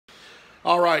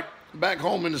All right, back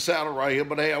home in the saddle right here.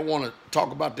 But hey, I want to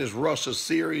talk about this Russia,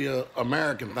 Syria,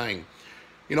 American thing.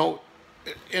 You know,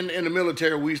 in the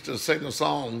military, we used to sing a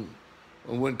song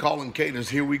when calling cadence,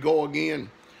 "Here we go again."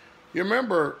 You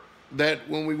remember that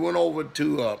when we went over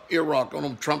to Iraq on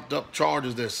them trumped up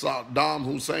charges that Saddam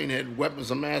Hussein had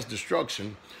weapons of mass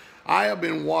destruction. I have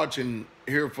been watching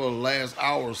here for the last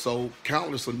hour or so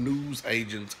countless of news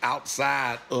agents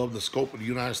outside of the scope of the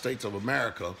United States of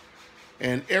America,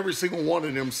 and every single one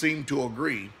of them seem to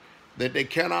agree that they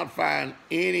cannot find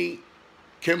any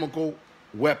chemical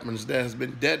weapons that has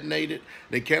been detonated.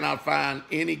 They cannot find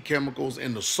any chemicals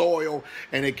in the soil,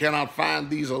 and they cannot find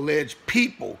these alleged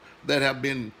people that have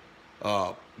been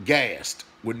gassed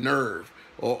with nerve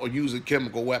or using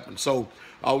chemical weapons. So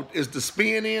is the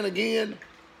spin in again?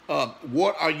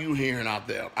 What are you hearing out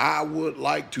there? I would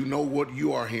like to know what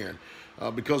you are hearing,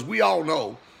 because we all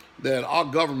know that our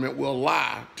government will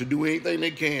lie to do anything they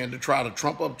can to try to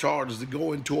trump up charges to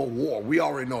go into a war. We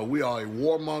already know we are a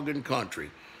warmongering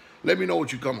country. Let me know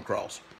what you come across.